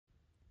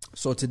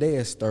So today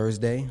is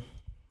Thursday.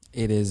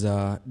 It is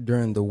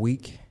during the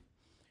week,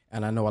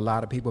 and I know a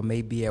lot of people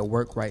may be at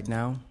work right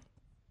now,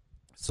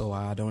 so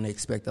I don't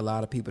expect a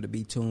lot of people to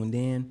be tuned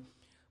in.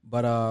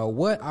 But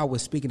what I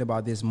was speaking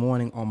about this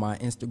morning on my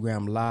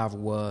Instagram Live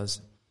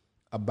was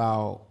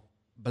about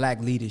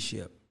black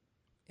leadership,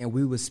 and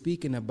we were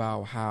speaking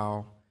about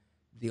how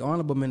the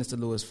Honorable Minister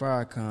Louis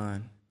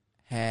Farrakhan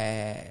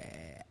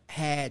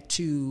had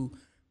to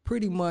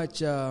pretty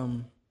much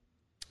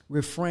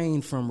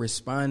refrain from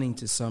responding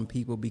to some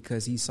people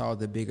because he saw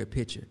the bigger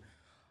picture.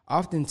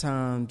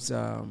 Oftentimes,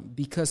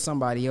 because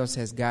somebody else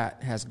has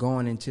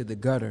gone into the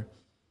gutter,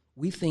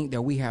 we think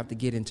that we have to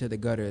get into the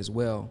gutter as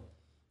well.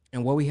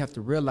 And what we have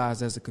to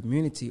realize as a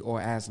community or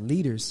as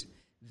leaders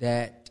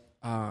that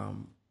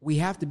we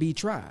have to be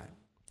tried.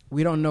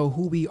 We don't know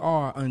who we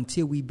are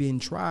until we've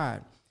been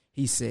tried,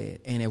 he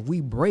said. And if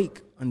we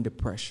break under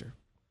pressure,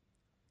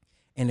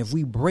 and if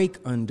we break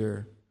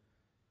under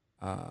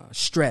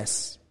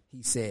stress,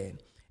 he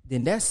said,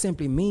 then that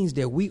simply means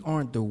that we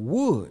aren't the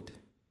wood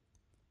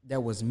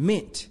that was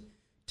meant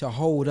to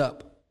hold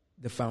up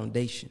the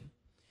foundation.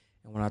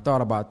 And when I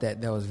thought about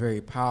that, that was very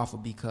powerful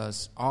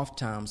because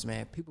oftentimes,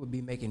 man, people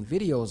be making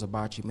videos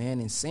about you, man,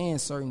 and saying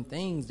certain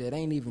things that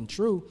ain't even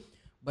true,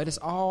 but it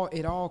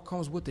all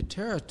comes with the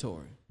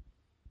territory.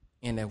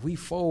 And if we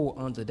fold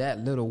under that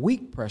little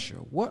weak pressure,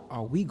 what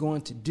are we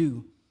going to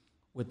do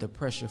with the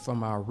pressure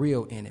from our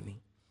real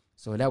enemy?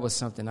 So that was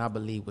something I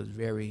believe was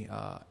very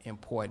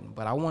important.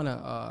 But I want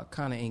to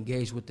kind of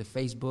engage with the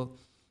Facebook.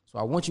 So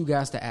I want you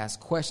guys to ask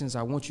questions.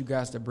 I want you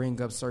guys to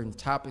bring up certain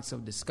topics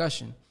of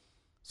discussion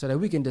so that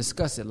we can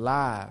discuss it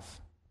live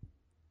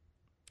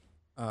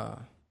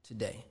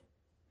today.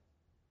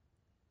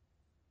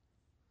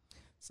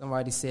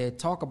 Somebody said,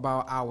 talk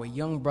about our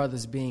young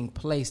brothers being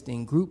placed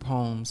in group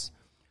homes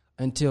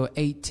until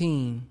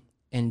 18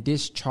 and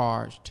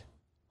discharged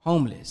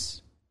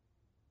homeless.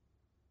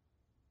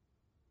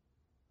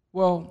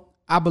 Well,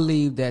 I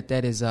believe that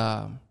is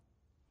that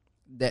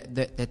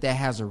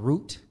has a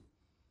root,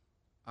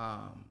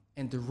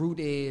 and the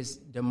root is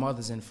the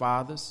mothers and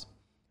fathers.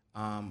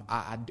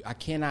 I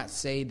cannot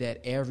say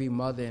that every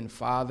mother and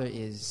father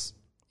is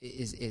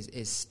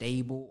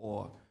stable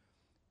or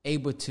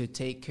able to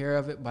take care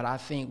of it, but I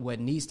think what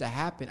needs to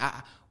happen.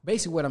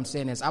 Basically, what I'm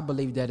saying is, I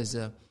believe that is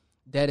a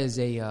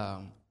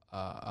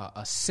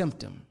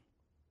symptom,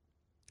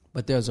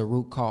 but there's a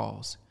root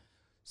cause.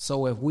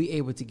 So if we're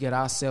able to get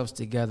ourselves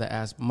together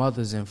as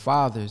mothers and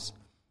fathers,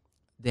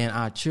 then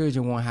our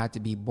children won't have to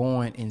be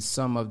born in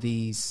some of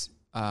these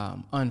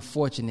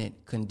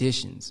unfortunate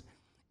conditions.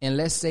 And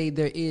let's say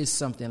there is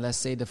something. Let's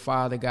say the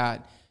father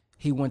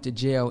he went to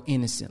jail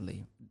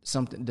innocently,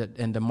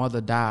 and the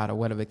mother died or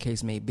whatever the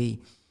case may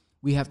be.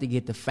 We have to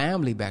get the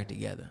family back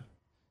together.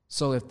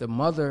 So if the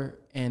mother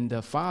and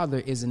the father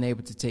isn't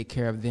able to take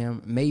care of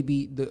them,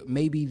 maybe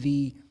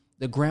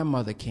the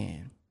grandmother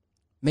can.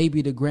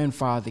 Maybe the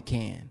grandfather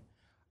can.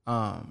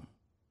 And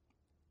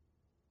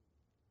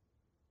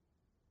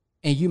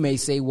you may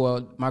say,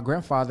 well, my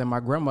grandfather and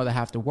my grandmother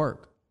have to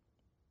work.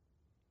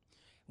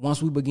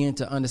 Once we begin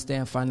to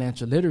understand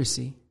financial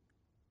literacy,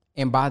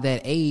 and by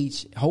that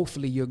age,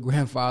 hopefully your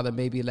grandfather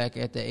may be like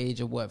at the age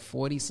of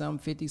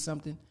 40-something,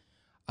 50-something,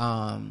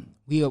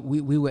 we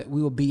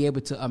will be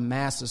able to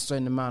amass a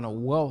certain amount of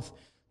wealth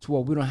to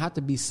where we don't have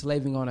to be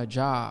slaving on a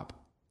job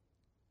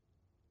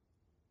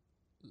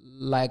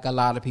like a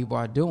lot of people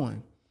are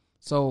doing.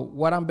 So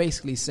what I'm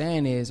basically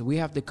saying is we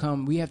have to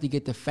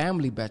get the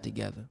family back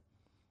together.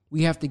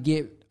 We have to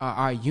get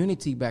our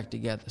unity back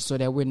together so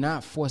that we're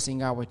not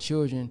forcing our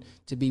children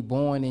to be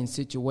born in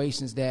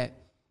situations that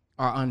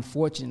are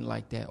unfortunate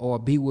like that, or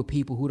be with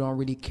people who don't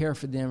really care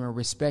for them and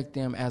respect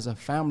them as a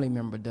family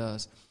member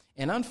does.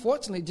 And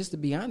unfortunately, just to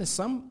be honest,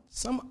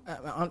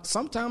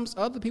 sometimes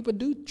other people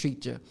do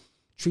treat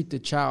the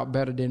child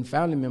better than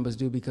family members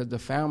do because the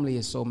family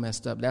is so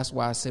messed up. That's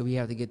why I say we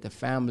have to get the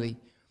family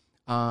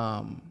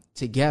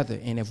together.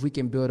 And if we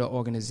can build an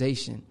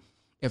organization,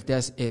 if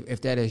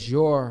that is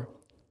your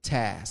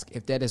task,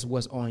 if that is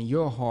what's on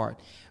your heart,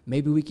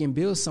 maybe we can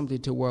build something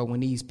to where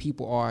when these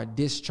people are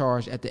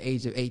discharged at the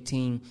age of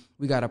 18,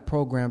 we got a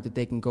program that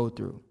they can go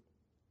through.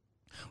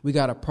 We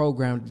got a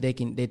program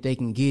that they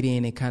can get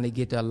in and kind of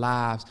get their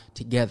lives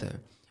together.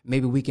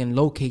 Maybe we can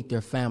locate their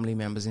family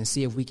members and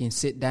see if we can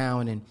sit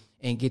down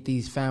and get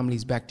these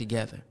families back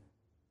together.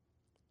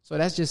 So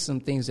that's just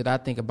some things that I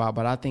think about,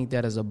 but I think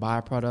that is a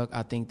byproduct.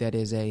 I think that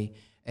is a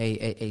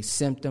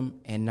symptom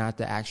and not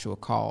the actual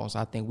cause.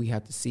 I think we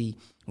have to see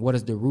what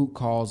is the root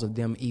cause of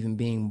them even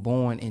being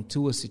born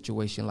into a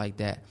situation like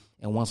that.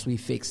 And once we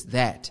fix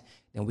that,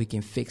 then we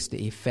can fix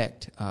the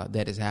effect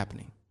that is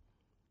happening.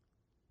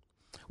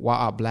 Why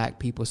are black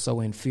people so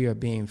in fear of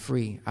being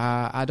free?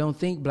 I don't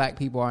think black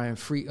people are in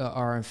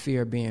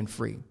fear of being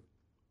free.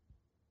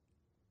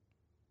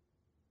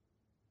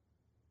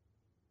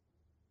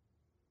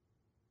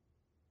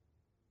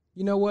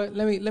 You know what?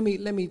 Let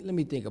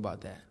me think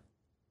about that.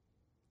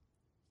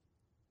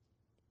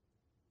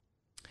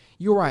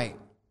 You're right.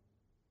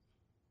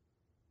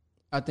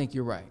 I think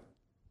you're right.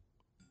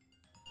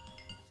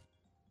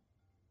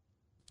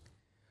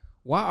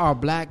 Why are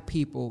black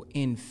people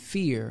in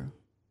fear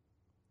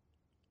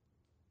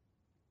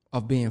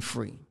of being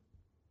free?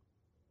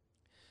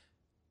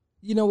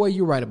 You know what?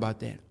 You're right about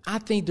that. I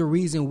think the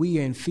reason we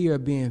are in fear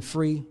of being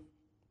free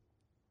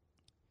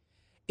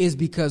is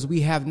because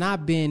we have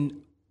not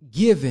been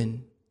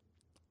given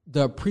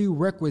the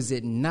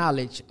prerequisite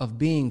knowledge of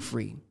being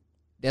free.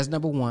 That's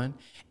number one.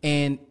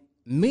 And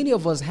many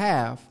of us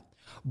have,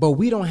 but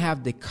we don't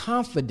have the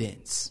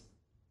confidence.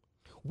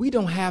 We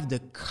don't have the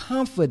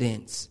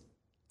confidence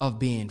of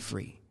being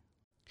free.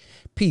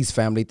 Peace,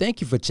 family.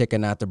 Thank you for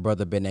checking out the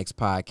Brother Ben X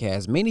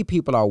podcast. Many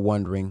people are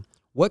wondering,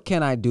 what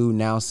can I do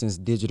now since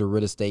digital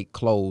real estate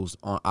closed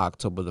on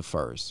October the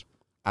 1st?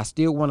 I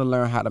still want to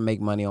learn how to make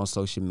money on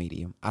social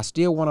media. I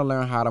still want to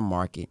learn how to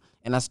market,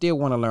 and I still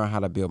want to learn how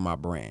to build my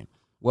brand.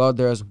 Well,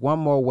 there's one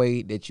more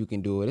way that you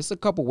can do it. It's a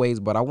couple ways,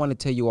 but I want to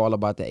tell you all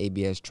about the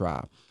ABS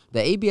Tribe.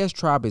 The ABS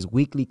Tribe is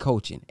weekly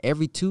coaching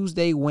every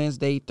Tuesday,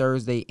 Wednesday,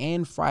 Thursday,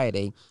 and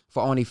Friday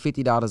for only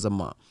 $50 a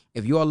month.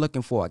 If you are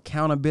looking for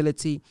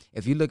accountability,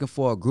 if you're looking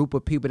for a group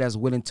of people that's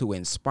willing to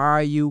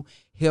inspire you,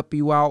 help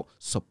you out,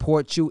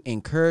 support you,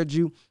 encourage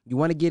you, you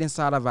want to get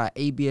inside of our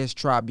ABS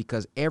Tribe,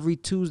 because every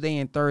Tuesday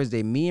and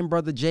Thursday, me and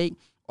Brother Jake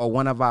or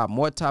one of our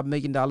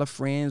multi-million-dollar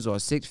friends or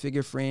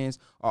six-figure friends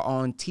are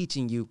on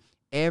teaching you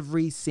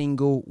every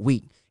single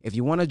week. If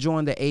you want to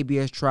join the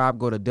ABS Tribe,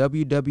 go to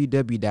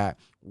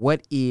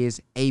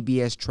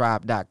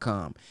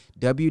www.whatisaBStribe.com.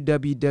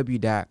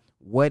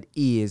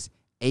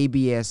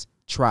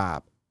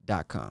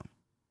 www.whatisaBStribe.com.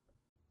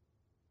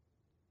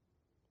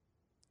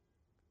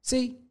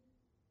 See,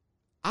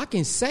 I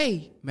can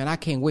say, man, I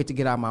can't wait to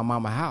get out of my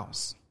mama's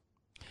house.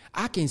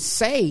 I can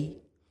say,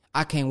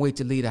 I can't wait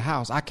to leave the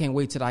house. I can't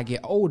wait till I get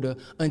older,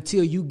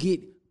 until you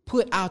get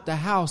put out the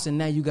house and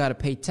now you got to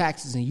pay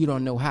taxes and you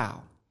don't know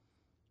how.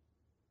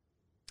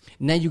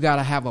 Now you got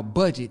to have a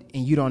budget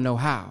and you don't know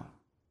how.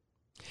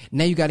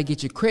 Now you got to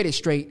get your credit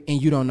straight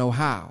and you don't know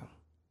how.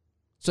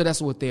 So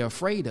that's what they're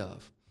afraid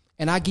of.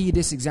 And I'll give you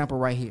this example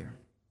right here.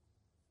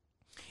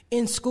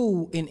 In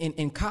school,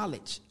 in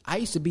college, I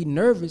used to be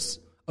nervous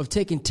of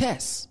taking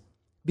tests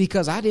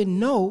because I didn't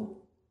know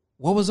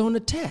what was on the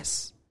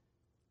test.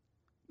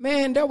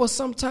 Man, there was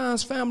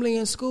sometimes, family,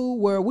 in school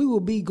where we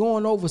would be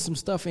going over some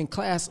stuff in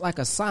class like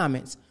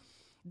assignments.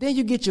 Then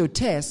you get your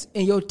test,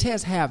 and your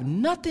tests have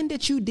nothing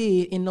that you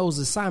did in those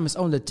assignments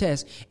on the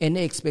test, and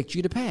they expect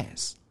you to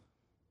pass.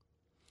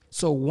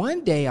 So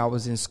one day I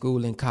was in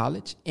school in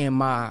college, and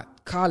my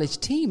college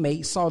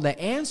teammate saw the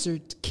answer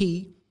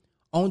key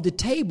on the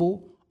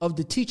table of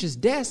the teacher's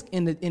desk,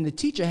 and the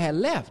teacher had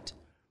left.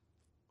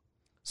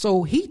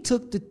 So he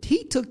took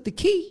the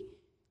key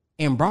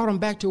and brought him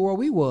back to where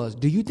we was.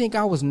 Do you think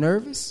I was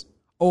nervous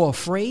or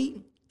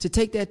afraid to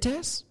take that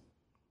test?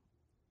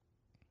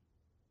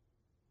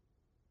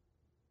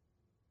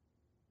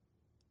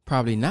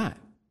 Probably not.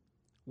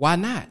 Why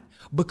not?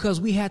 Because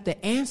we had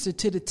the answer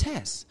to the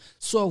test.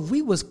 So if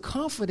we was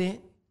confident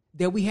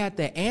that we had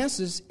the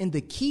answers and the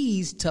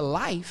keys to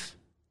life,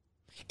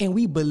 and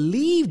we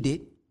believed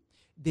it,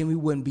 then we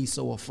wouldn't be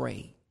so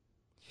afraid.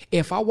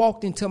 If I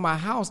walked into my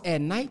house at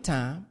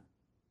nighttime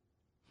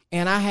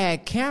and I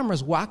had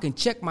cameras where I can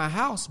check my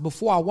house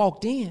before I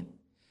walked in,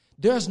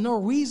 there's no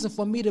reason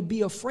for me to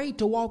be afraid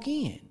to walk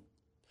in.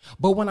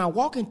 But when I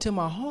walk into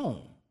my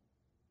home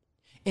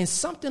and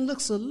something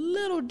looks a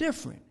little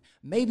different,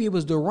 maybe it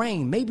was the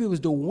rain, maybe it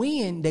was the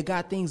wind that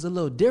got things a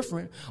little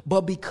different,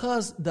 but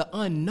because the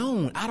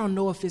unknown, I don't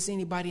know if it's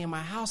anybody in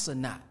my house or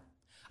not,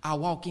 I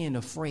walk in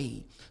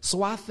afraid.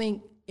 So I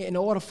think in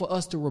order for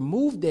us to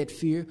remove that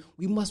fear,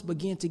 we must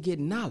begin to get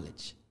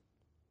knowledge,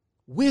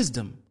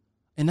 wisdom,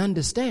 and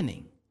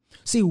understanding.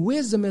 See,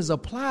 wisdom is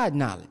applied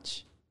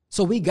knowledge.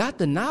 So we got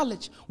the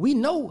knowledge. We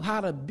know how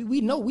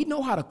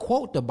to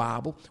quote the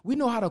Bible. We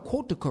know how to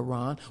quote the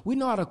Quran. We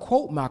know how to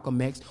quote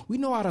Malcolm X. We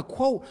know how to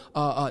quote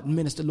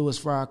Minister Louis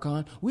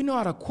Farrakhan. We know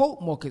how to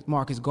quote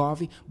Marcus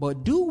Garvey.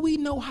 But do we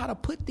know how to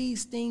put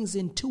these things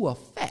into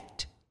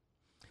effect?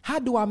 How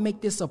do I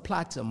make this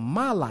apply to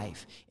my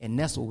life? And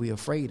that's what we're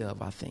afraid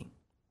of, I think.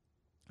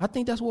 I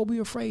think that's what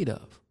we're afraid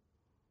of.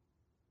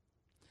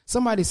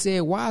 Somebody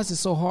said, why is it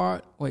so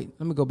hard? Wait,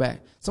 let me go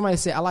back. Somebody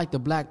said, I like the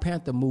Black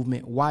Panther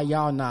movement. Why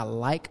y'all not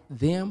like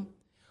them?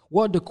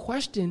 Well, the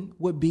question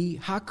would be,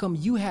 how come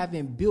you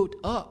haven't built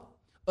up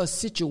a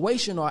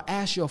situation or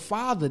asked your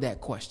father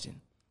that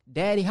question?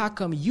 Daddy, how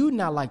come you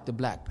not like the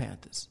Black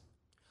Panthers?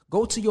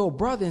 Go to your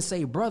brother and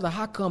say, brother,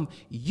 how come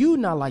you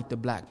not like the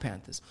Black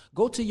Panthers?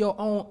 Go to your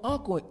own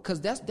uncle, because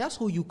that's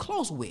who you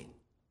close with,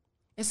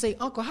 and say,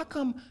 uncle, how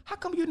come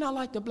you not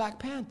like the Black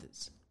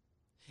Panthers?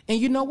 And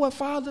you know what,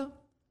 Father?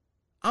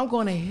 I'm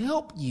going to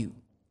help you.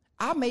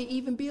 I may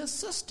even be a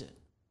sister.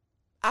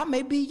 I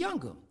may be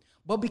younger.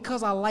 But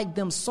because I like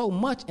them so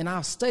much and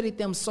I've studied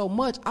them so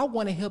much, I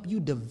want to help you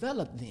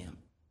develop them.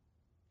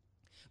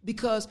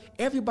 Because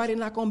everybody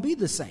not going to be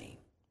the same.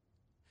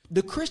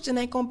 The Christian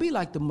ain't going to be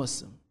like the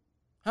Muslim.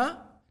 Huh?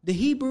 The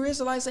Hebrew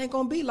Israelites ain't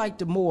going to be like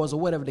the Moors or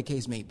whatever the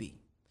case may be.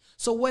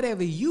 So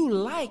whatever you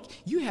like,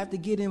 you have to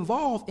get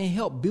involved and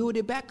help build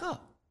it back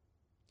up.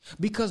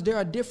 Because there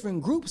are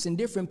different groups and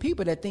different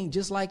people that think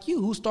just like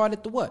you, who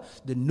started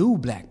the new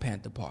Black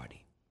Panther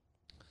Party.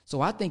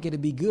 So I think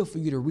it'd be good for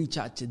you to reach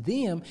out to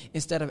them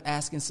instead of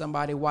asking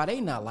somebody why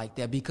they not like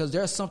that, because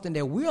there's something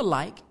that we're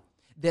like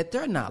that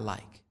they're not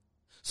like.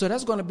 So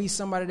that's going to be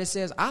somebody that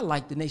says, I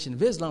like the Nation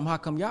of Islam. How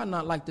come y'all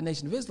not like the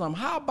Nation of Islam?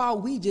 How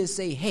about we just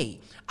say, hey,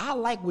 I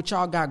like what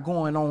y'all got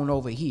going on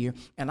over here,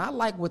 and I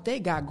like what they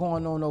got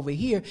going on over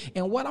here.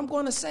 And what I'm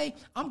going to say,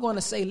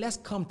 let's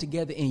come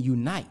together and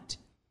unite.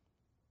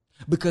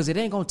 Because it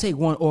ain't going to take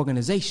one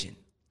organization.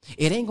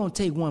 It ain't going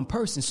to take one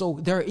person. So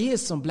there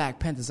is some Black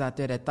Panthers out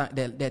there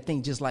that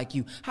think just like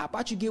you. How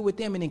about you get with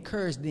them and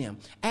encourage them?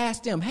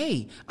 Ask them,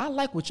 hey, I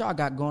like what y'all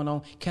got going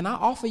on. Can I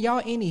offer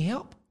y'all any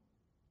help?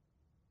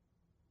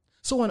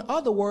 So in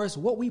other words,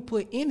 what we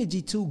put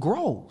energy to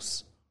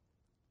grows.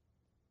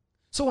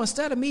 So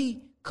instead of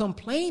me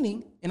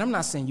complaining, and I'm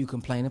not saying you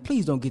complaining,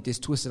 please don't get this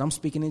twisted. I'm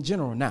speaking in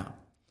general now.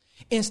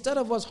 Instead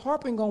of us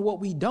harping on what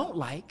we don't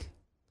like,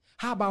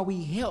 how about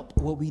we help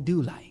what we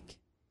do like?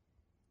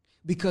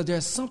 Because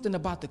there's something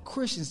about the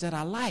Christians that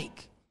I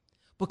like.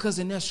 Because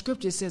in their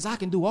scripture it says, I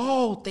can do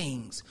all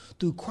things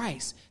through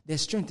Christ that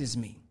strengthens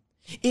me.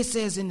 It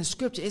says in the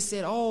scripture, it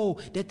said,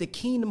 that the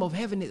kingdom of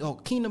heaven or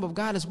kingdom of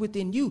God is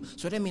within you.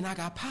 So that means I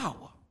got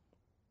power.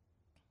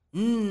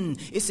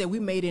 It said we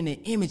made in the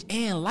image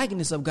and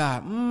likeness of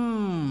God.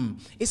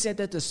 It said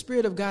that the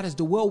Spirit of God is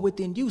dwell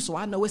within you. So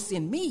I know it's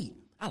in me.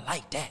 I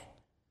like that.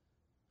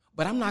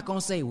 But I'm not going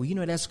to say, well, you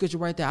know that scripture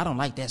right there? I don't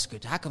like that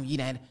scripture. How come you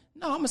that?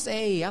 No, I'm going to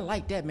say, hey, I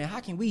like that, man.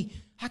 How can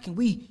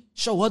we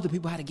show other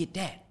people how to get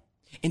that?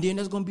 And then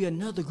there's going to be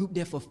another group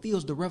that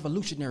fulfills the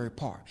revolutionary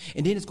part.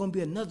 And then there's going to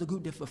be another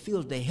group that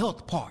fulfills the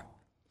health part.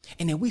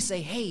 And then we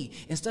say, hey,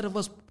 instead of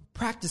us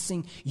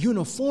practicing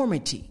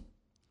uniformity.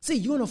 See,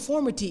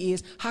 uniformity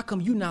is, how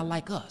come you not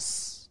like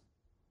us?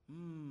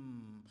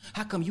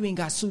 How come you ain't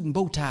got suit and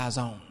bow ties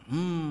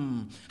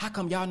on? How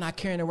come y'all not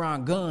carrying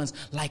around guns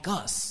like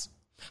us?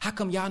 How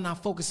come y'all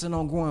not focusing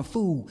on growing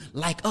food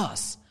like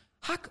us?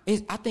 I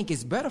think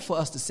it's better for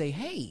us to say,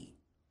 hey,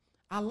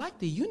 I like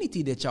the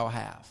unity that y'all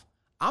have.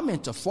 I'm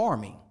into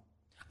farming.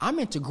 I'm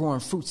into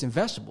growing fruits and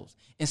vegetables.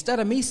 Instead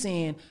of me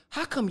saying,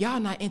 how come y'all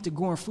not into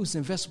growing fruits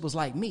and vegetables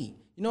like me?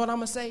 You know what I'm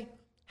going to say?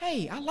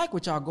 Hey, I like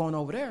what y'all going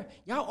over there.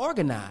 Y'all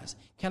organize.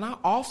 Can I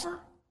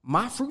offer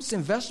my fruits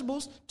and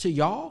vegetables to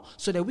y'all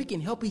so that we can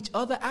help each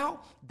other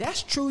out?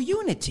 That's true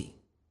unity.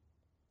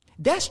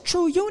 That's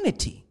true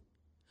unity.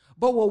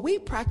 But what we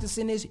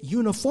practicing is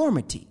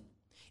uniformity.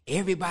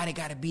 Everybody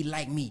got to be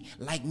like me,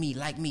 like me,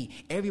 like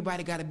me.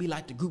 Everybody got to be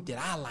like the group that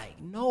I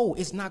like. No,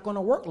 it's not going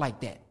to work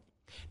like that.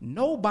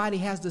 Nobody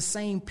has the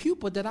same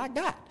pupil that I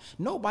got.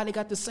 Nobody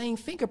got the same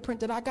fingerprint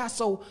that I got.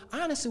 So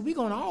honestly, we're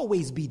going to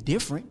always be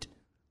different.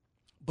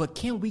 But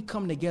can we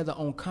come together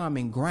on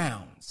common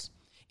grounds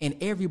and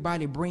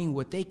everybody bring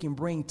what they can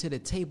bring to the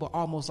table,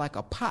 almost like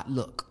a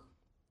potluck?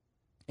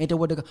 Ain't that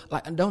what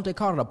don't they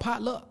call it a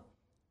potluck?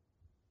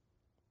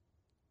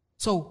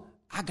 So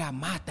I got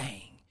my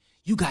thing.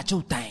 You got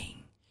your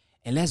thing.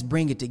 And let's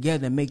bring it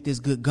together and make this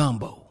good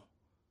gumbo.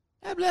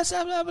 Let's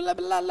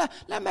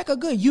make a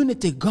good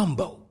unity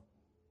gumbo.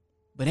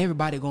 But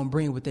everybody going to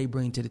bring what they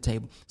bring to the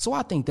table. So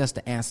I think that's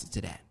the answer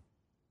to that.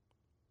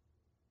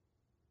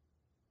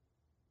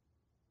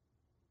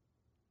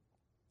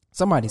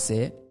 Somebody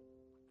said,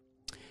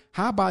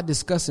 how about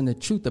discussing the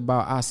truth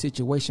about our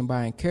situation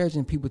by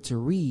encouraging people to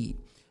read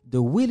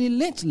the Willie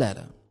Lynch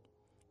letter?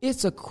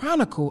 It's a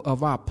chronicle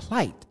of our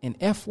plight, and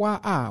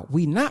FYI,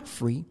 we not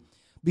free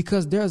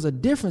because there's a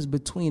difference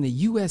between a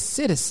U.S.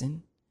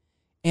 citizen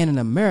and an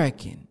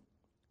American,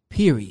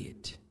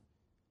 period.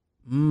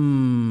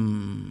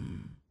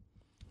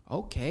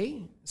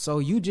 Okay, so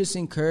you just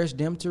encourage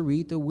them to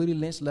read the Willie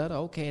Lynch letter.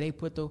 Okay, they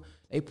put the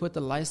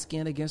light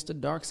skin against the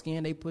dark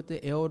skin. They put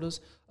the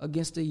elders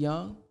against the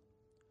young.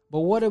 But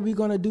what are we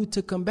going to do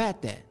to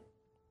combat that?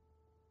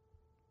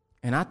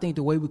 And I think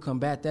the way we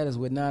combat that is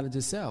with knowledge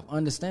itself.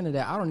 Understanding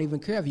that I don't even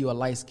care if you're a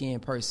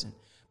light-skinned person,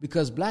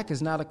 because black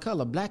is not a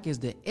color. Black is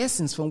the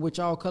essence from which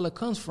all color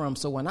comes from.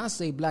 So when I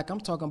say black, I'm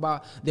talking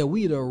about that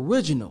we the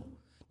original,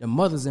 the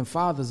mothers and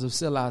fathers of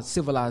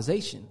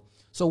civilization.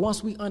 So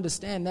once we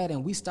understand that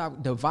and we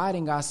stop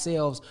dividing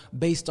ourselves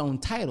based on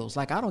titles,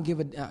 like I don't give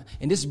a,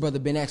 and this is Brother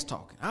Ben X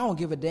talking, I don't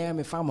give a damn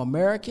if I'm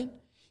American,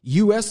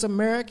 U.S.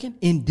 American,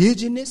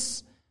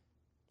 indigenous,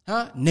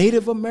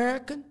 Native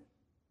American.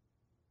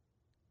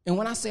 And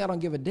when I say I don't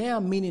give a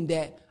damn, meaning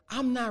that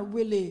I'm not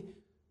really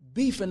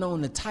beefing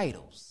on the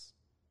titles.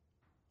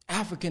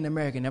 African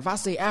American. If I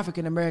say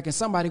African American,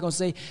 somebody gonna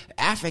say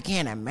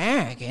African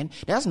American.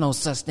 There's no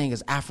such thing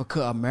as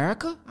Africa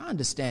America. I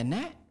understand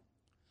that.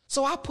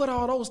 So I put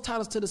all those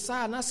titles to the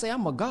side and I say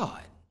I'm a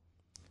God.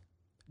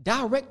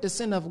 Direct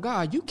descendant of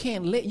God. You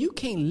can't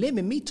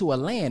limit me to a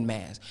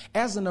landmass.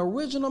 As an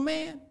original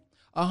man,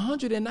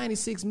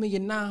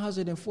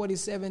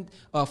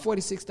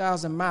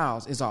 196,946,000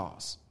 miles is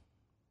ours.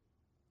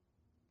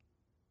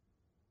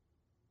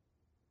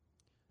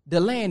 The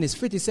land is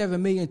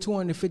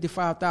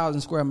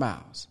 57,255,000 square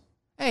miles.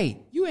 Hey,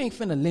 you ain't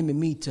finna limit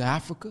me to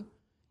Africa.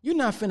 You're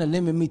not finna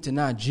limit me to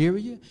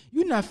Nigeria.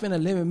 You're not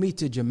finna limit me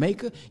to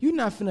Jamaica. You're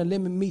not finna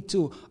limit me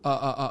to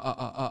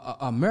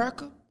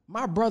America.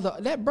 My brother,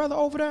 that brother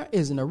over there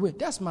isn't a rich.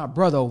 That's my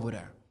brother over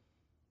there.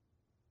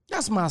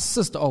 That's my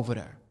sister over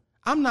there.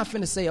 I'm not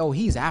finna say, oh,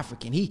 he's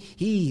African.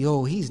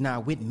 He's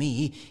not with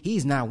me.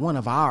 He's not one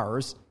of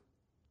ours.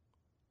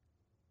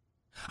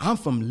 I'm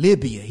from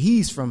Libya.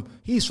 He's from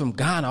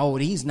Ghana. Oh,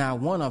 he's not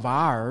one of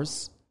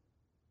ours.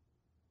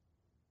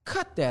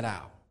 Cut that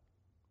out.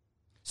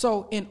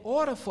 So in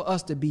order for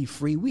us to be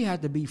free, we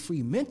have to be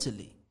free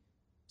mentally.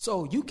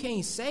 So you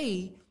can't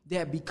say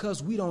that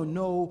because we don't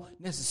know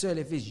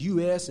necessarily if it's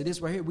U.S. or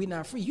this right here, we're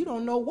not free. You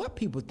don't know what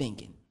people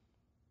thinking.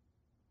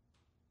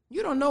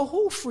 You don't know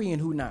who free and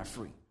who not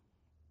free.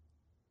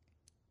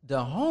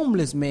 The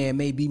homeless man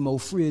may be more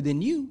free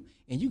than you,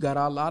 and you got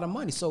a lot of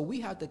money. So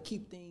we have to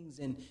keep things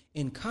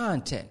in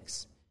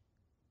context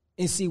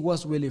and see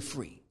what's really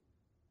free.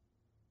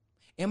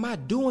 Am I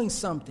doing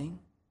something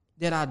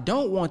that I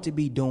don't want to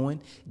be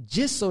doing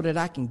just so that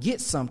I can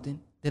get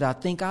something that I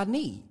think I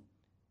need?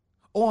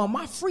 Or am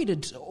I free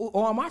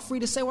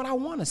to say what I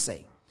want to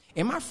say?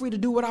 Am I free to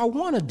do what I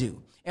want to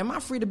do? Am I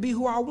free to be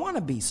who I want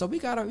to be? So we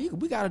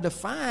gotta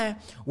define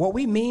what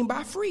we mean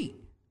by free.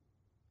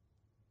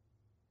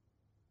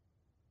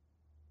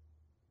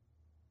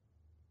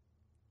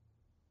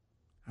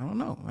 I don't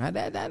know.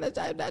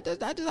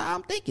 That's just how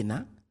I'm thinking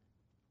now.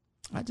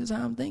 That's just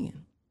how I'm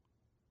thinking.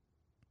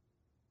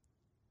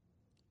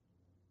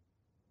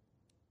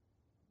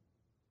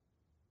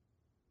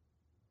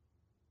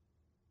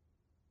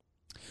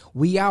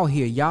 We out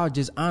here, y'all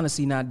just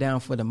honestly not down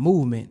for the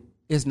movement.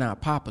 It's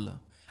not popular.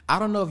 I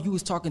don't know if you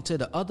was talking to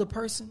the other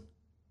person,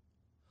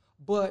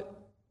 but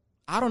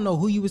I don't know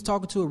who you was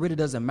talking to. It really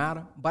doesn't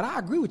matter. But I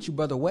agree with you,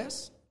 Brother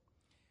West.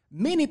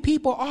 Many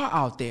people are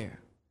out there.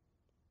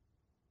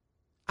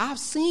 I've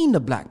seen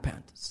the Black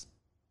Panthers.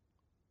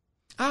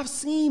 I've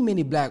seen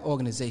many black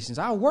organizations.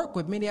 I work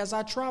with many as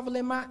I travel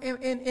in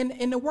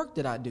the work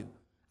that I do.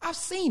 I've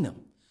seen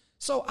them.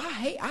 So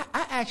I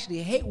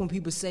actually hate when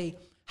people say,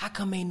 how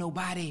come ain't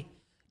nobody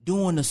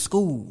doing the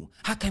school?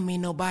 How come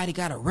ain't nobody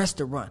got a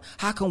restaurant?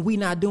 How come we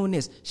not doing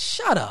this?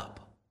 Shut up.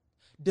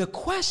 The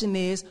question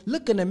is,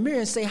 look in the mirror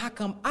and say, how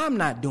come I'm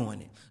not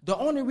doing it? The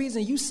only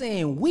reason you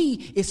saying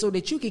we is so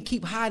that you can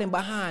keep hiding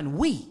behind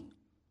we.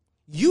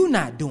 You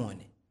not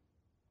doing it.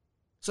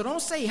 So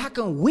don't say, how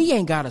come we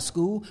ain't got a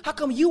school? How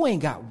come you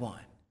ain't got one?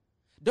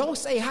 Don't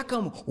say, how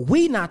come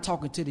we not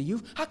talking to the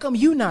youth? How come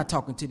you not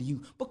talking to the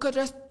youth? Because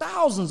there's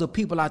thousands of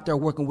people out there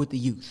working with the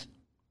youth.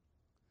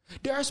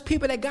 There's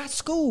people that got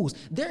schools.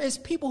 There is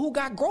people who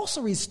got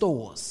grocery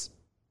stores.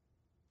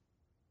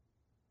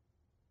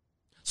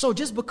 So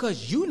just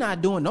because you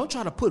not doing, don't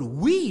try to put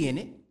we in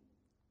it.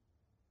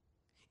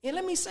 And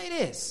let me say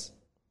this.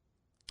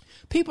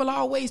 People are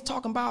always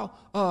talking about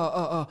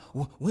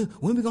when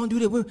we going to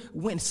do that,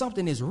 when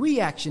something is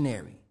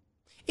reactionary.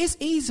 It's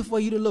easy for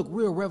you to look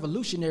real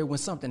revolutionary when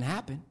something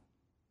happened.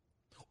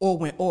 Or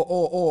when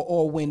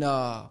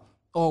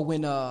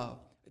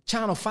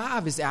Channel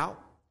 5 is out.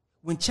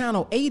 When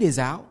Channel 8 is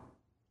out,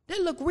 they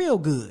look real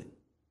good.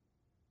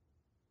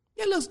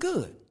 It looks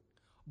good.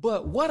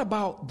 But what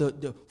about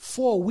the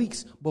 4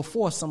 weeks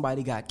before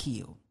somebody got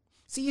killed?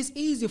 See, it's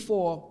easy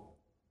for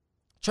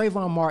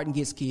Trayvon Martin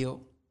gets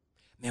killed.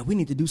 Man, we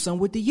need to do something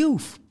with the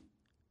youth.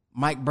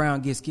 Mike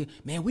Brown gets killed.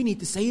 Man, we need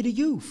to save the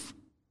youth.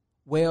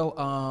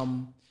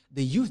 Well,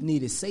 the youth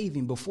needed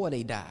saving before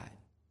they died.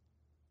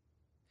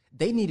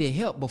 They needed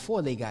help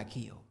before they got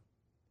killed.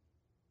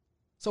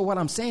 So what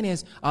I'm saying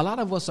is a lot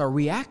of us are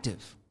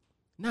reactive,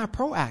 not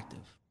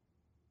proactive.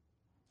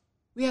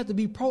 We have to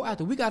be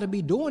proactive. We got to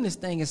be doing this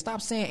thing and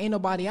stop saying ain't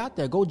nobody out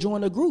there. Go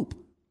join a group.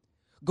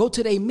 Go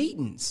to their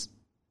meetings.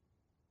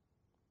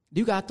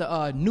 You got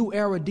the New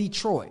Era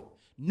Detroit,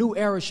 New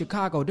Era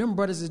Chicago. Them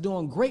brothers is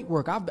doing great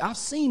work. I've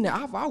seen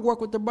that. I work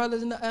with the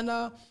brothers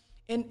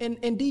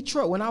in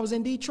Detroit when I was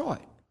in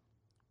Detroit.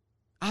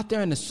 Out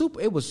there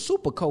it was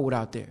super cold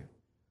out there.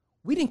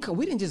 We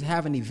didn't just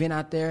have an event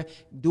out there,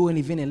 do an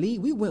event and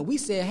leave. We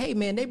said, hey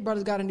man, they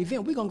brothers got an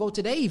event. We're gonna go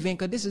to their event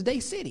because this is their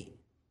city.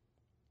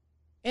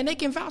 And they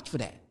can vouch for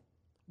that.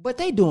 But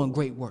they doing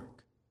great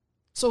work.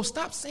 So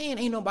stop saying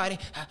ain't nobody,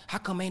 how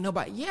come ain't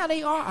nobody? Yeah,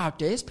 they are out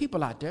there. There's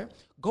people out there.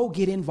 Go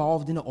get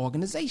involved in the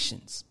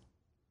organizations.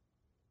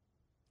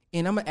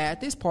 And I'm going to add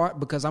this part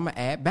because I'm going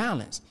to add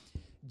balance.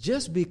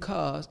 Just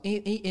because,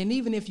 and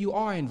even if you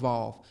are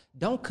involved,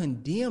 don't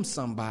condemn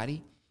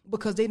somebody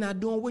because they're not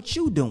doing what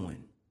you're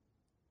doing.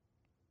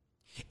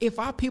 If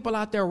our people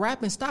out there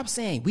rapping, stop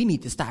saying we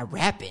need to start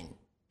rapping.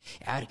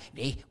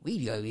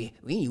 We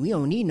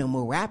don't need no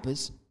more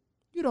rappers.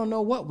 You don't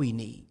know what we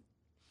need.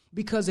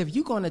 Because if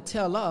you're going to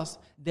tell us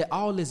that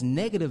all this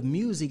negative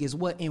music is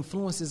what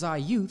influences our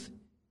youth,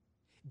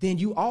 then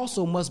you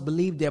also must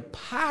believe that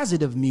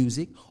positive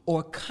music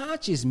or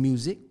conscious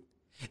music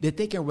that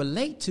they can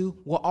relate to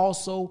will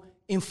also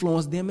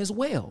influence them as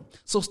well.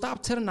 So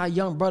stop telling our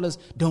young brothers,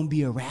 don't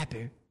be a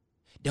rapper.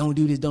 Don't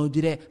do this, don't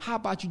do that. How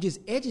about you just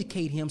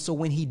educate him so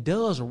when he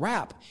does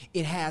rap,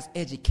 it has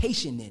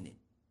education in it?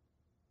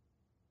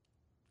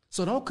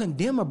 So don't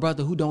condemn a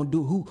brother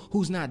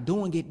who's not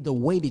doing it the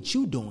way that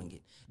you doing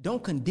it.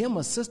 Don't condemn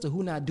a sister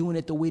who not doing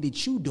it the way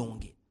that you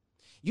doing it.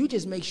 You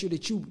just make sure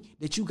that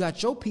you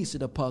got your piece of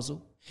the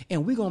puzzle,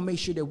 and we're gonna make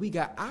sure that we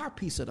got our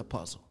piece of the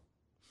puzzle.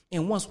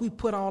 And once we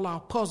put all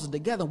our puzzles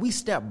together, we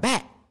step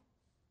back.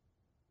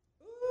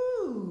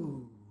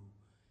 Ooh,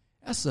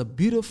 that's a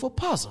beautiful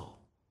puzzle.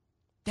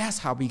 That's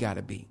how we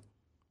gotta be.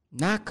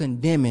 Not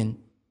condemning.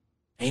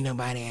 Ain't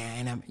nobody.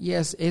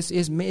 Yes,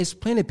 it's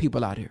plenty of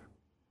people out here.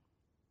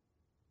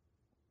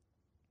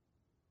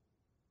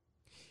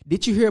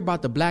 Did you hear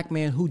about the black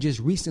man who just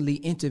recently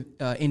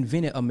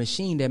invented a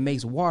machine that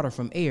makes water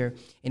from air,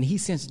 and he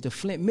sent it to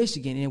Flint,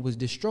 Michigan, and it was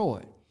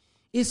destroyed?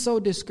 It's so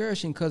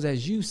discouraging because,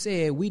 as you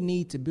said, we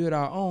need to build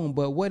our own.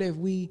 But what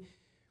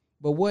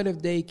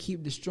if they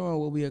keep destroying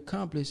what we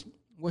accomplished?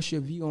 What's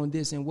your view on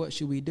this, and what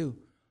should we do?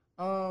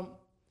 I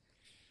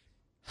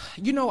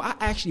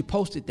actually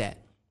posted that,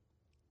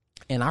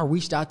 and I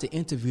reached out to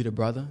interview the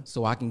brother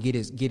so I can get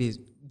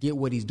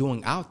what he's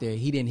doing out there.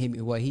 He didn't hit me.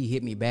 Well, he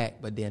hit me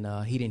back, but then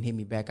he didn't hit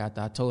me back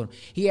after I told him.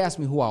 He asked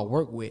me who I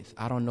work with.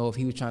 I don't know if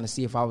he was trying to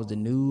see if I was the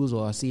news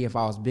or see if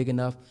I was big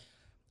enough.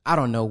 I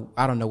don't know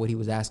what he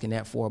was asking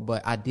that for,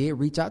 but I did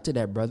reach out to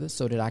that brother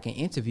so that I can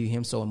interview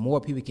him so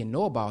more people can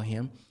know about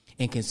him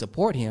and can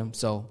support him.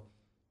 So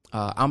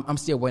I'm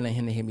still waiting on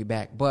him to hit me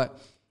back. But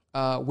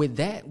with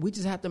that, we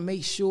just have to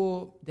make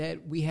sure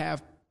that we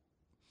have,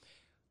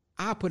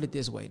 I'll put it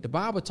this way. The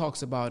Bible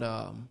talks about,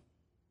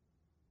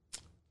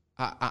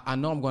 I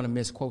know I'm going to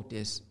misquote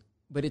this,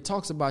 but it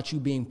talks about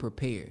you being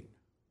prepared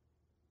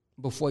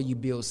before you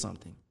build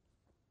something.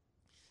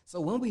 So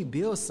when we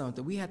build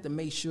something, we have to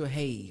make sure,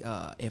 hey,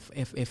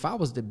 if I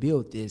was to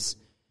build this,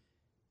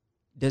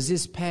 does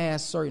this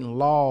pass certain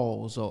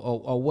laws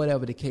or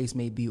whatever the case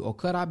may be, or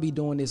could I be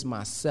doing this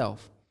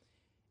myself?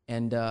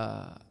 And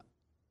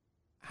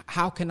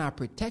how can I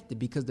protect it?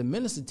 Because the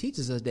minister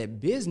teaches us that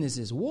business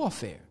is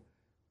warfare,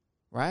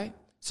 right?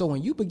 So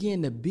when you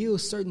begin to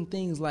build certain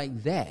things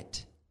like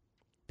that,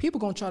 people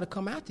are going to try to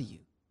come after you.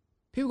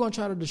 People are going to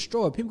try to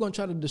destroy it. People are going to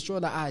try to destroy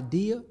the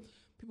idea.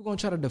 People are going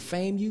to try to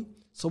defame you.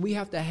 So we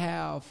have to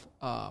have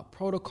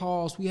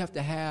protocols. We have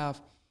to have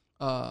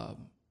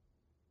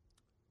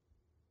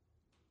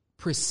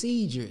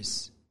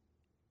procedures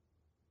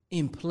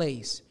in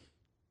place.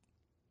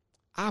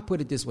 I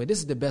put it this way. This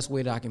is the best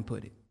way that I can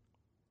put it.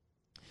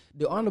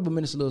 The Honorable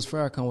Minister Louis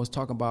Farrakhan was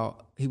talking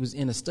about, he was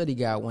in a study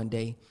guide one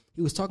day.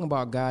 He was talking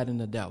about God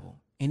and the devil.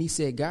 And he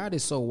said God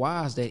is so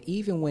wise that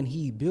even when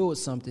he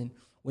builds something,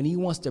 when he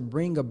wants to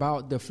bring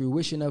about the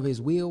fruition of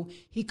his will,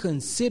 he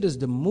considers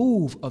the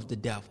move of the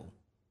devil.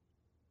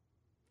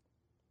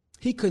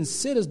 He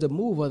considers the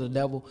move of the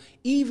devil.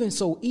 Even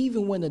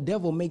when the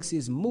devil makes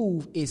his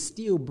move, it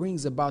still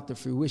brings about the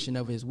fruition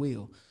of his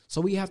will.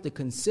 So we have to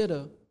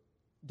consider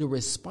the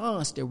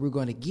response that we're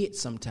going to get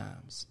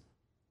sometimes.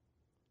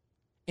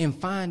 And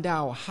find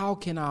out how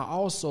can I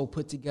also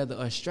put together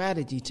a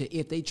strategy to,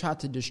 if they try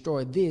to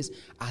destroy this,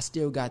 I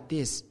still got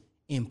this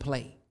in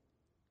play.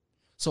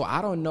 So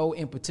I don't know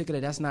in particular,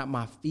 that's not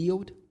my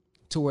field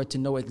to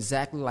know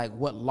exactly like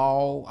what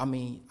law. I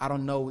mean, I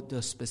don't know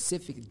the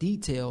specific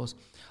details,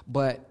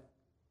 but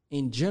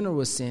in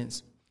general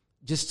sense,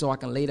 just so I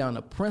can lay down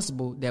a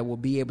principle that will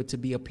be able to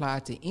be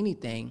applied to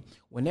anything,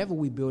 whenever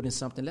we building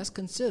something, let's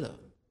consider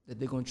that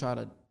they're going to try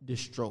to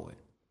destroy it.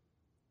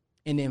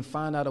 And then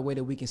find out a way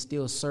that we can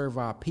still serve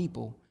our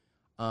people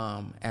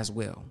as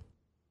well.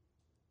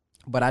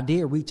 But I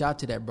did reach out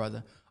to that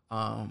brother,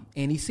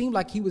 and he seemed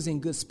like he was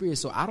in good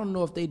spirits. So I don't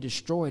know if they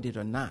destroyed it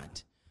or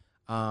not,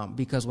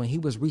 because when he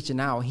was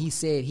reaching out, he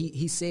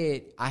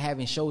said I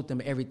haven't showed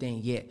them everything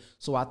yet.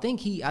 So I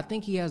think he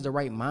has the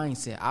right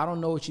mindset. I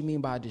don't know what you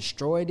mean by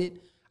destroyed it.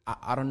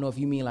 I don't know if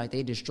you mean like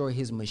they destroyed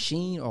his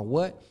machine or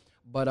what.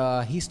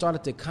 But he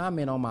started to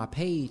comment on my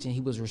page, and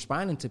he was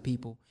responding to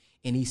people.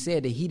 And he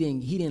said that he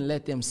didn't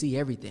let them see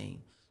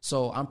everything.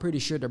 So I'm pretty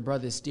sure the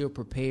brother is still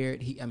prepared.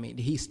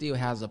 He still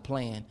has a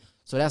plan.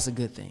 So that's a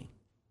good thing.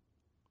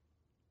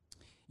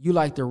 You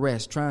like the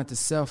rest, trying to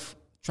sell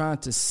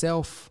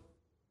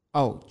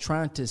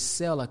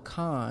a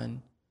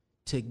con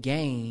to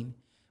gain,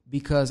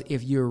 because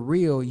if you're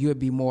real, you'll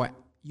be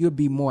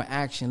more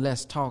action,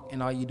 less talk,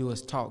 and all you do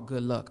is talk.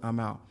 Good luck. I'm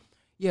out.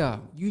 Yeah,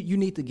 you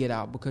need to get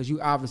out because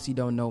you obviously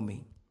don't know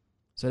me.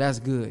 So that's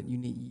good.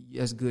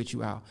 That's good.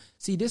 You out.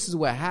 See, this is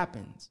what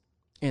happens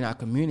in our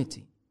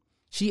community.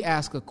 She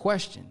asked a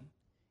question,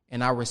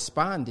 and I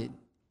responded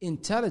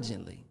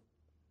intelligently.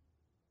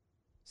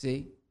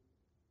 See?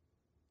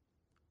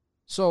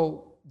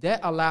 So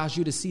that allows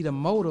you to see the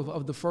motive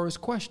of the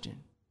first question.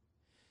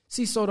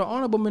 See, so the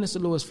Honorable Minister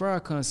Louis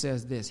Farrakhan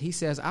says this. He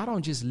says, I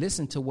don't just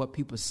listen to what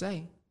people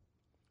say.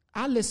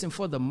 I listen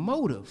for the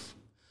motive.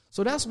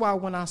 So that's why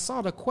when I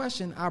saw the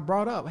question, I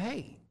brought up,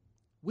 hey,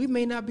 we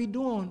may not be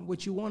doing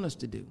what you want us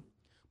to do,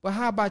 but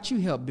how about you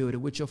help build it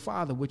with your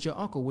father, with your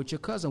uncle, with your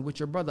cousin, with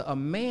your brother, a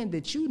man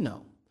that you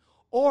know,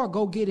 or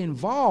go get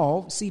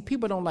involved. See,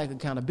 people don't like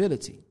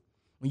accountability.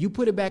 When you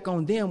put it back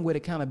on them with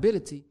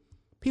accountability,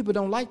 people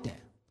don't like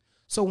that.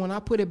 So when I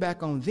put it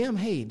back on them,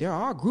 hey, there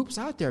are groups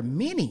out there,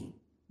 many.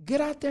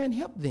 Get out there and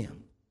help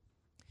them.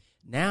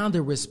 Now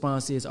the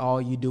response is all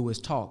you do is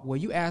talk. Well,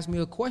 you asked me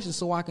a question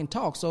so I can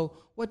talk. So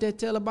what that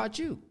tell about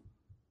you?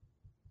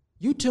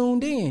 You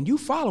tuned in. You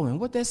following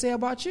what they say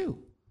about you.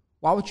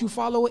 Why would you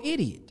follow an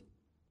idiot?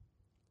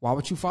 Why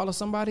would you follow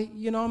somebody,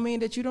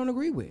 that you don't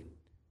agree with?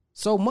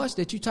 So much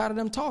that you tired of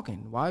them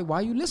talking. Why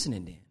are you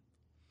listening then?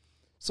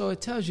 So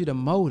it tells you the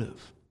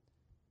motive,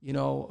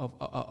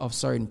 of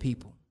certain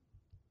people.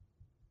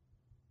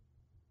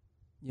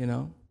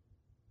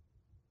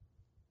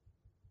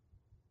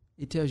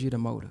 It tells you the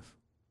motive.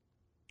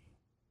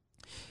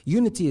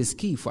 Unity is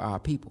key for our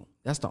people.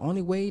 That's the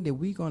only way that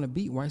we're going to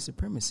beat white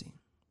supremacy.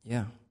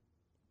 Yeah.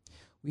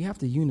 We have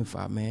to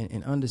unify, man,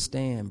 and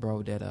understand,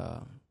 bro, that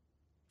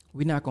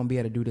we're not going to be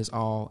able to do this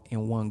all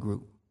in one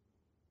group.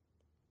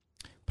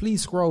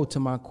 Please scroll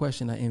to my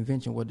question, an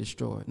invention was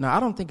destroyed. Now,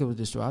 I don't think it was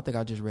destroyed. I think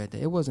I just read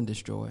that. It wasn't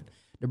destroyed.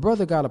 The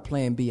brother got a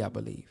plan B, I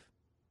believe.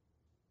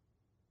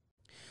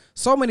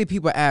 So many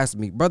people ask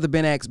me, Brother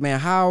Ben asks, man,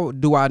 how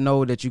do I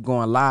know that you're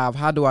going live?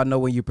 How do I know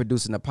when you're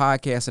producing a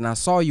podcast? And I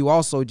saw you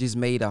also just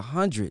made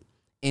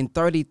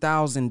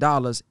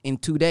 $130,000 in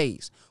 2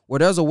 days. Well,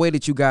 there's a way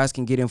that you guys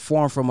can get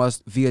informed from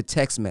us via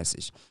text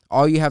message.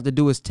 All you have to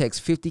do is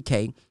text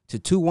 50K to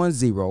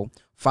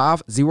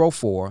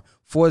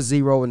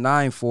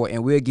 210-504-4094,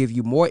 and we'll give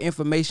you more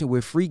information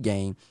with free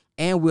game,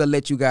 and we'll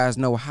let you guys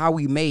know how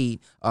we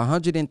made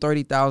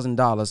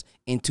 $130,000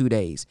 in 2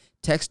 days.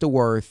 Text the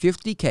word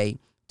 50K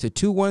to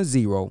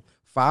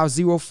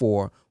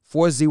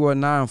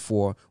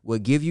 210-504-4094. We'll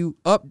give you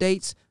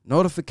updates,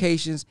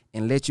 notifications,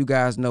 and let you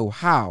guys know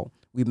how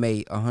we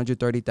made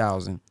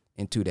 $130,000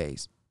 in 2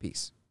 days.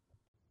 Peace.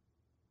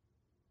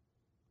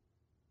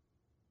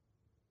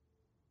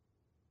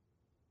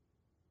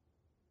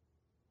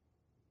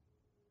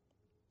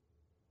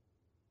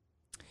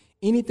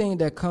 Anything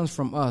that comes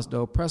from us,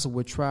 the oppressor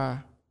will try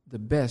the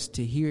best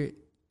to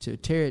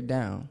tear it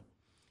down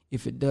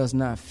if it does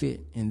not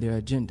fit in their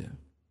agenda.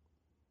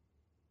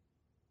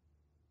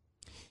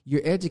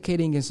 You're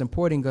educating and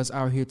supporting us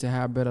out here to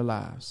have better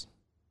lives.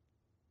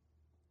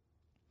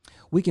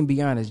 We can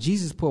be honest.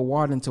 Jesus put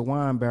water into a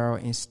wine barrel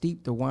and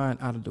steeped the wine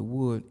out of the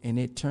wood, and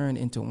it turned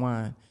into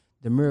wine.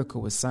 The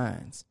miracle was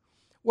signs.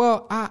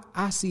 Well,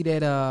 I see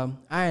that.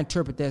 I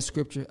interpret that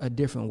scripture a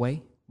different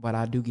way, but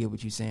I do get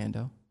what you're saying,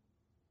 though.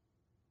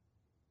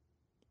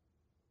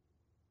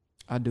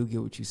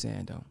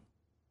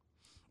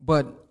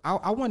 But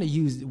I want to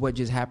use what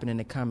just happened in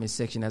the comment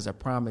section as a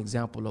prime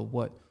example of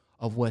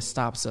what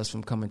stops us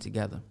from coming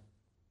together.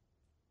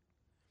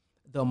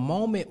 The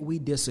moment we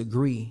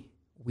disagree,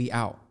 we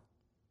out.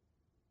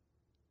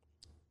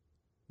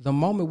 The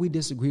moment we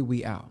disagree,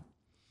 we out.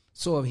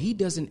 So if he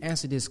doesn't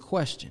answer this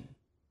question,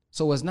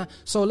 so it's not.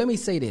 So let me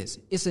say this: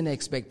 it's an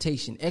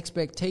expectation.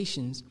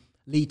 Expectations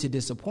lead to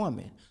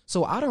disappointment.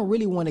 So I don't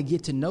really want to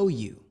get to know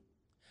you.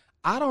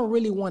 I don't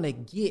really want to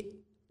get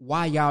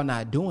why y'all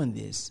not doing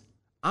this.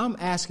 I'm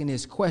asking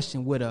this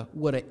question with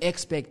an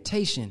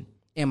expectation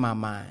in my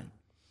mind.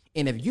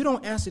 And if you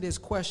don't answer this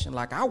question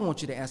like I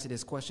want you to answer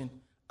this question,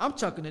 I'm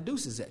chucking the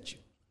deuces at you.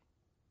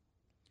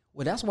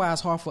 Well, that's why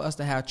it's hard for us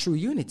to have true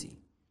unity.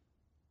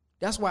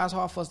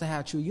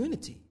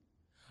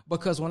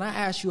 Because when I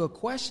ask you a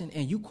question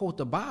and you quote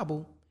the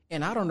Bible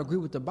and I don't agree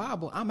with the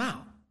Bible, I'm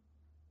out.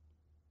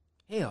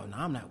 Hell no,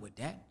 I'm not with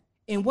that.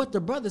 And what the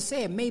brother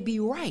said may be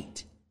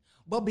right.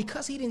 But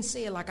because he didn't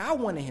say it like I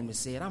wanted him to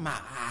say it, I'm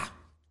out.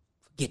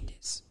 Forget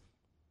this.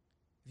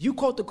 If you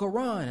quote the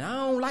Quran and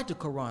I don't like the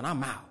Quran,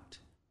 I'm out.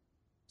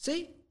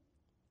 See?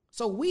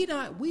 So we're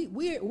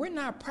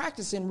not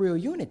practicing real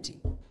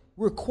unity.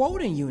 We're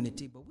quoting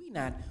unity, but we're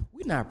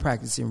not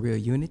practicing real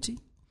unity.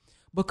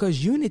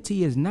 Because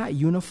unity is not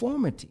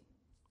uniformity.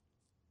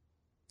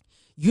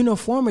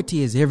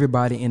 Uniformity is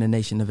everybody in the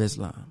Nation of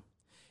Islam.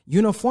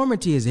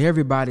 Uniformity is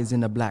everybody's in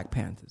the Black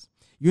Panthers.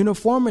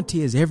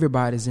 Uniformity is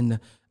everybody's in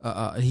the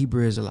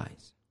Hebrew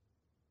Israelites.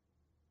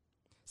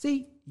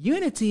 See,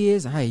 unity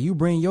is, hey, you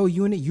bring your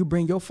unit, you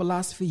bring your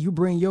philosophy, you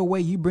bring your way,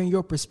 you bring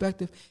your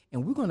perspective,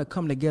 and we're going to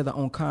come together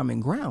on common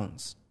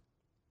grounds.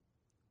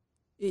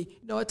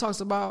 It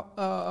talks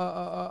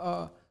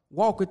about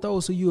walk with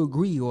those who you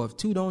agree, or if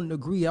two don't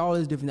agree, all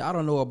this different. I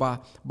don't know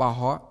about by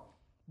heart.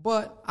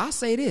 But I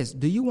say this,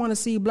 do you want to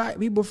see black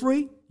people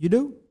free? You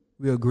do?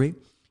 We agree.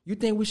 You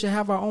think we should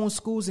have our own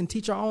schools and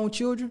teach our own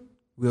children?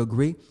 We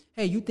agree.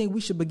 Hey, you think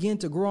we should begin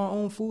to grow our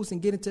own foods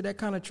and get into that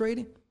kind of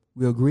trading?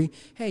 We agree.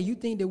 Hey, you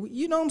think that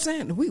you know what I'm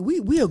saying?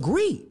 We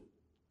agree.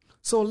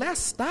 So let's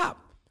stop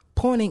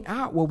pointing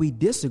out what we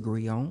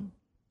disagree on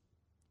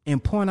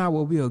and point out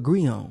what we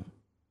agree on.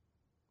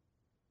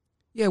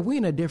 Yeah, we're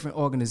in a different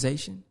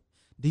organization.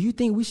 Do you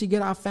think we should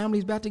get our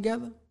families back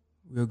together?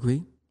 We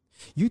agree.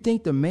 You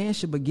think the man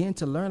should begin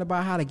to learn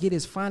about how to get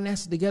his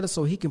finances together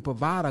so he can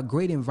provide a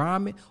great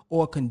environment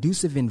or a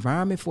conducive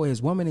environment for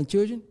his women and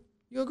children?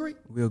 You agree?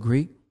 We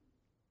agree.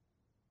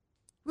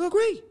 We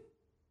agree.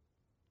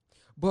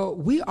 But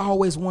we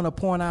always want to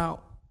point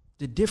out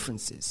the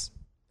differences,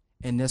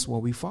 and that's where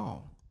we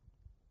fall.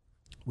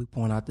 We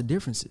point out the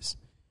differences.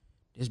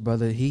 This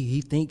brother,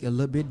 he think a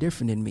little bit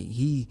different than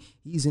me.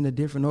 He's in a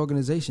different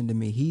organization than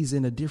me. He's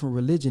in a different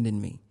religion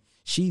than me.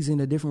 She's in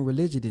a different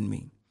religion than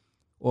me,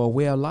 or a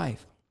way of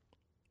life.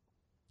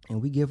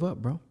 And we give up,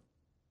 bro.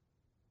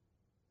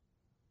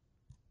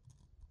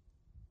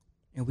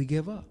 And we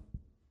give up.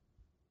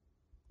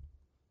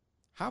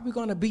 How are we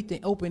going to beat the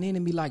open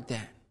enemy like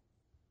that?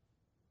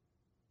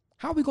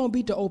 How are we going to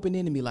beat the open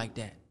enemy like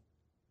that?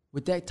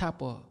 With that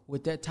type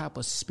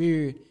of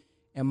spirit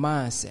and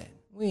mindset.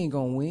 We ain't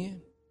going to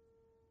win.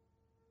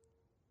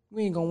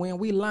 We ain't going to win.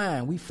 We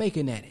lying. We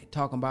faking at it.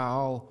 Talking about,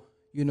 oh,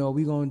 you know,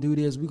 we going to do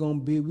this. We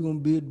going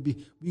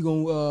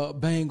to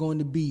bang on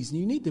the beast.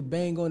 You need to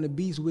bang on the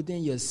beast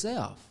within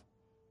yourself.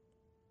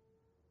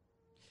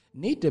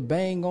 Need to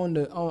bang on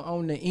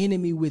the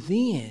enemy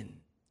within.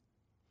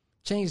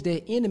 Change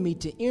that enemy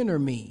to inner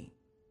me.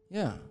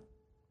 Yeah.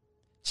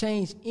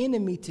 Change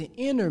enemy to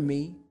inner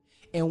me.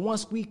 And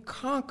once we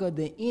conquer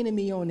the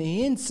enemy on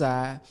the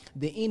inside,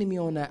 the enemy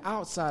on the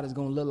outside is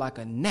going to look like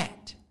a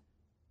gnat.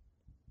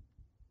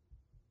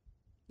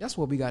 That's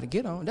what we got to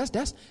get on.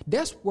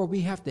 That's where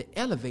we have to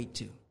elevate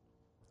to.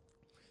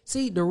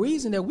 See, the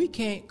reason that we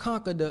can't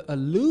conquer the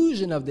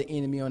illusion of the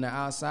enemy on the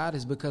outside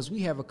is because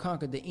we haven't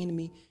conquered the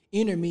enemy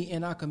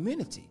in our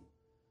community,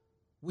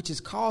 which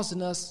is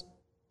causing us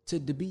to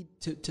be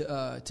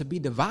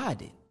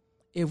divided.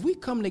 If we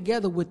come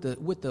together with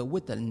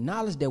the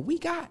knowledge that we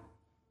got,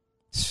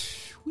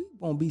 we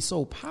won't be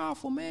so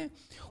powerful, man.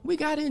 We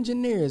got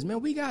engineers,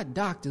 man. We got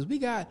doctors. We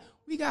got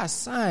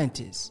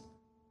scientists.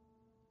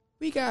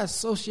 We got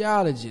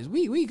sociologists.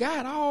 We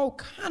got all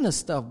kind of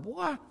stuff,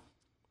 boy.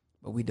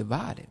 But we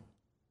divided.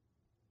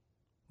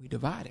 We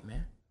divided,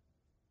 man.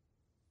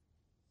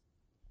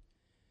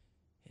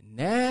 And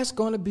that's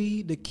going to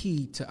be the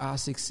key to our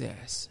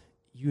success,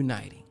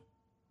 uniting.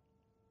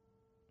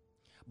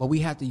 But we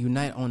have to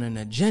unite on an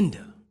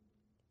agenda.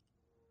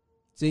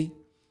 See,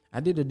 I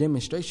did a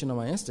demonstration on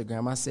my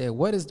Instagram. I said,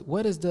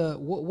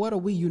 what are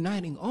we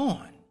uniting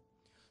on?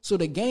 So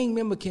the gang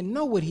member can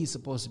know what he's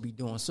supposed to be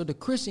doing. So the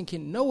Christian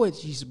can know what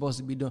he's supposed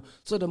to be doing.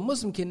 So the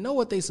Muslim can know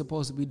what they're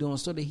supposed to be doing.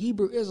 So the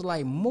Hebrew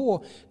Israelite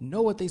more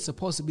know what they're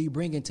supposed to be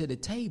bringing to the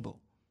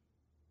table.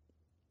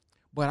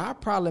 But our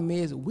problem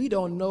is we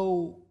don't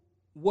know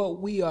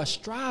what we are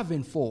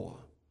striving for.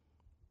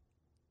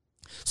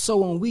 So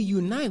when we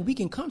unite, we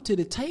can come to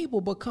the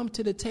table, but come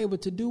to the table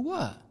to do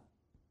what?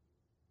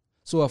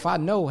 So if I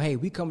know, hey,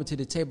 we coming to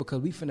the table because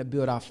we finna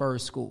build our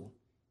first school.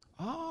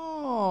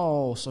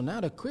 Oh, so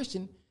now the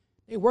Christian,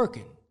 they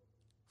working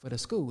for the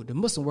school. The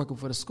Muslim working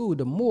for the school.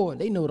 The more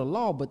they know the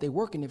law, but they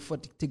working it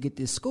to get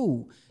this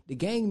school. The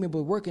gang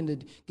member working to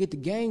get the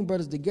gang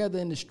brothers together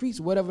in the streets,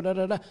 whatever,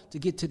 to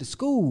get to the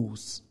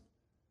schools.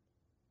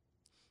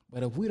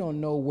 But if we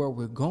don't know where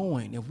we're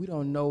going, if we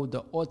don't know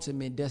the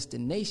ultimate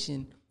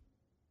destination,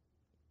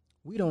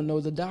 we don't know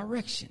the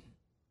direction.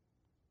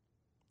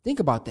 Think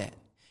about that.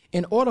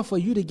 In order for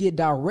you to get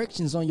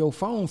directions on your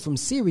phone from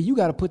Siri, you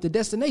got to put the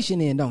destination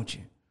in, don't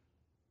you?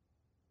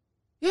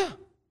 Yeah.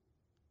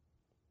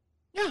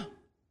 Yeah.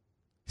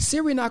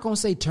 Siri not going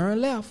to say turn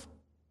left,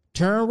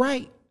 turn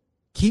right,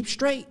 keep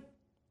straight,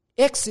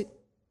 exit.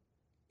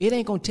 It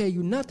ain't going to tell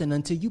you nothing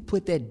until you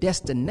put that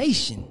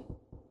destination.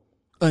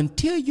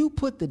 Until you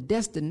put the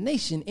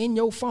destination in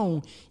your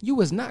phone, you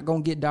is not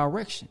going to get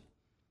direction.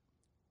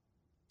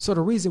 So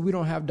the reason we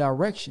don't have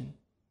direction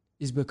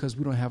is because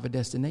we don't have a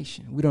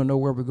destination. We don't know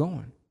where we're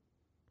going.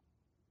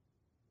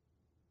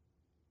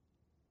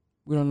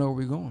 We don't know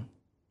where we're going.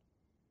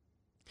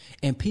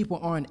 And people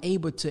aren't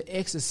able to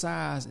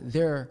exercise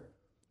their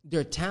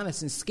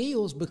talents and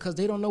skills because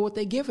they don't know what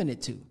they're giving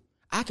it to.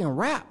 I can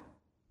rap,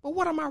 but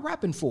what am I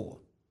rapping for?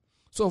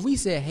 So if we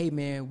say, hey,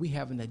 man, we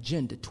have an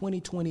agenda,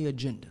 2020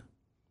 agenda.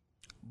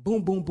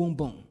 Boom, boom, boom,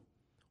 boom.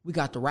 We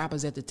got the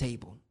rappers at the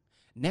table.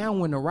 Now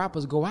when the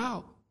rappers go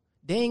out,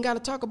 they ain't got to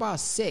talk about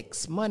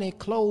sex, money,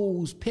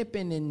 clothes,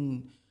 pimping,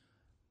 and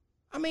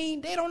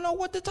they don't know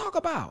what to talk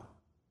about.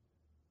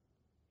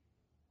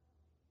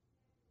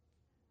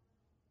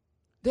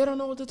 They don't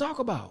know what to talk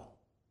about.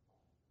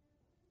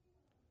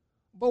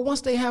 But once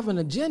they have an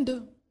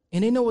agenda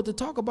and they know what to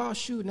talk about,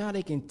 shoot, now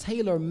they can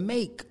tailor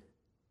make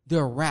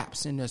their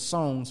raps and their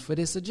songs for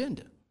this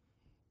agenda.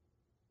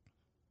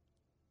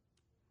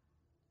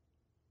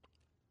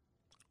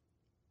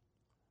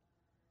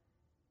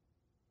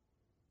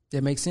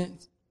 That makes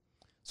sense?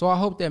 So I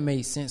hope that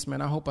made sense, man.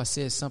 I hope I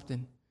said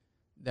something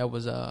that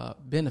was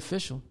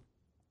beneficial.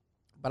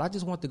 But I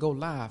just want to go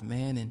live,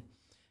 man, and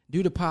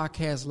do the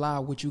podcast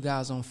live with you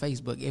guys on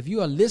Facebook. If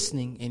you are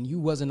listening and you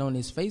wasn't on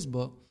this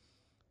Facebook,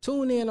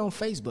 tune in on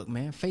Facebook,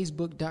 man.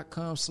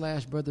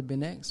 Facebook.com/Brother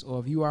Ben X. Or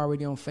if you are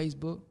already on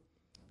Facebook,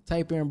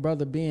 type in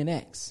Brother Ben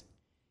X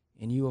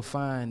and you will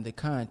find the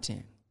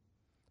content.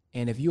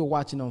 And if you're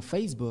watching on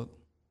Facebook,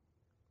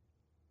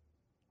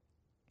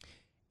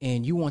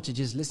 and you want to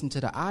just listen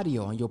to the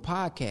audio on your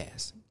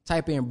podcast,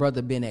 type in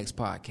Brother Ben X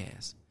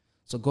Podcast.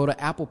 So go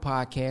to Apple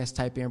Podcasts,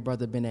 type in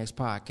Brother Ben X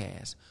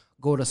Podcast.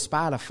 Go to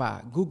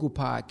Spotify, Google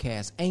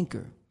Podcasts,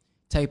 Anchor,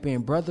 type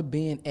in Brother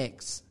Ben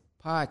X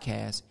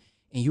podcast,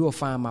 and you will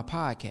find my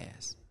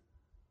podcast.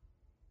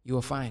 You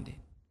will find it.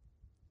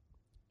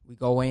 We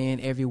go in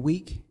every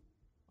week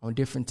on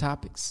different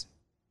topics.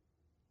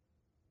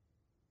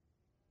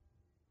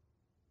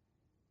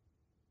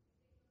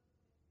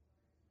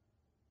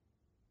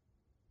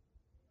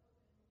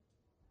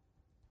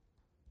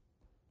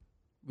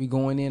 We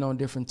going in on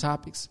different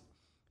topics.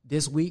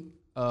 This week,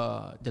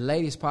 the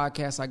latest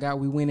podcast I got,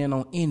 we went in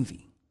on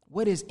envy.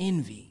 What is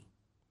envy?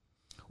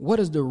 What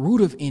is the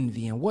root of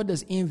envy, and what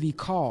does envy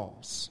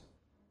cause?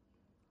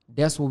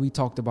 That's what we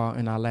talked about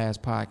in our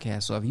last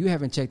podcast. So if you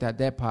haven't checked out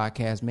that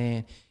podcast,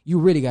 man, you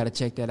really got to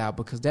check that out,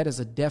 because that is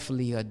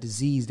definitely a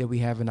disease that we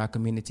have in our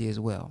community as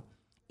well.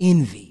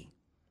 Envy.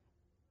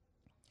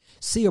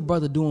 See a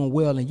brother doing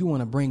well and you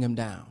want to bring him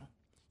down.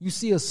 You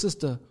see a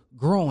sister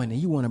growing and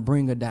you want to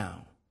bring her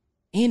down.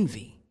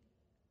 Envy.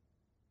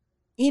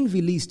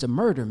 Envy leads to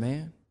murder,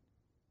 man.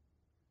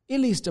 It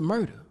leads to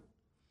murder.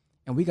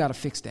 And we got to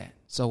fix that.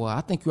 So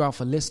I thank you all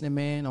for listening,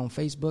 man, on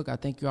Facebook. I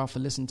thank you all for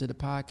listening to the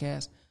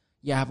podcast.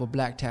 Yeah, have a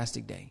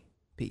blacktastic day.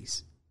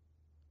 Peace.